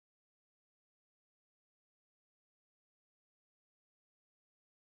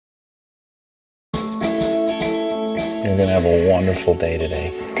You're gonna have a wonderful day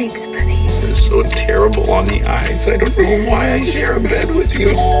today. Thanks, buddy. You're so terrible on the eyes. I don't know why I share a bed with you.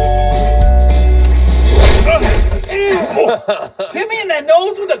 Hit me in the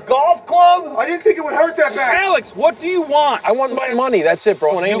nose with a golf club? I didn't think it would hurt that bad. Alex, what do you want? I want my money. That's it,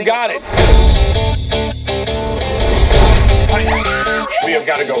 bro. You got it. We have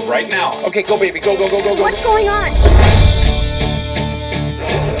got to go right now. Okay, go, baby. Go, go, go, go, go. What's going on?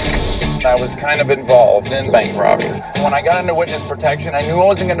 I was kind of involved in bank robbery. When I got into witness protection, I knew I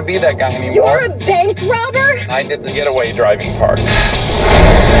wasn't going to be that guy anymore. You're a bank robber? I did the getaway driving part. Who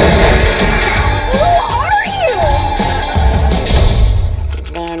are you?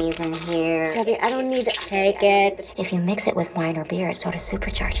 Zanny's in here. Debbie, I don't need to Take it. If you mix it with wine or beer, it sort of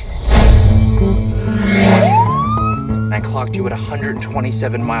supercharges it. I clocked you at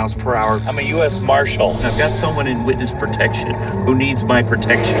 127 miles per hour. I'm a U.S. Marshal. I've got someone in witness protection who needs my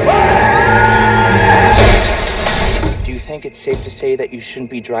protection. Do you think it's safe to say that you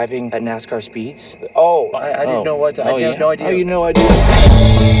shouldn't be driving at NASCAR speeds? I didn't know what to, I have no idea. Oh, you know I do.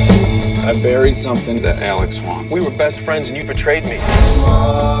 I buried something that Alex wants. We were best friends and you betrayed me.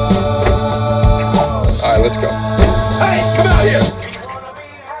 All right, let's go. Hey, come out here.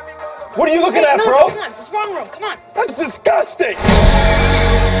 What are you looking at, bro? Come on, it's wrong room. Come on. That's disgusting.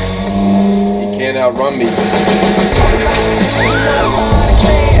 You can't outrun me.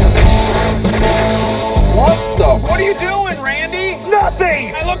 What are you doing, Randy?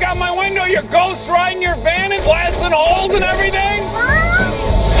 Nothing. I look out my window, you're ghost riding your van and blasting holes and everything?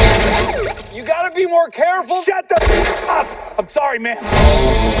 You gotta be more careful. Shut the up. I'm sorry, man.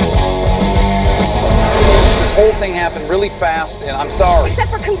 This whole thing happened really fast, and I'm sorry.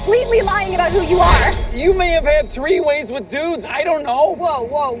 Except for completely lying about who you are. You may have had 3 ways with dudes, I don't know. Whoa,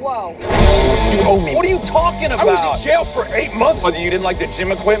 whoa, whoa. You owe me. What are you talking about? I was in jail for 8 months. Oh, you didn't like the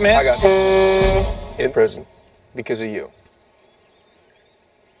gym equipment? I got in prison because of you.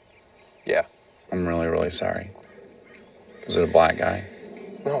 Yeah. I'm really, really sorry. Was it a black guy?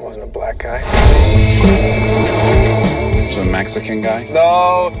 No, it wasn't a black guy. Was it a Mexican guy?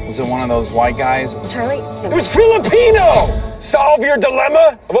 No. Was it one of those white guys? Charlie? It was Filipino! Solve your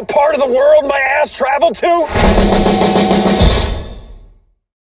dilemma of what part of the world my ass traveled to?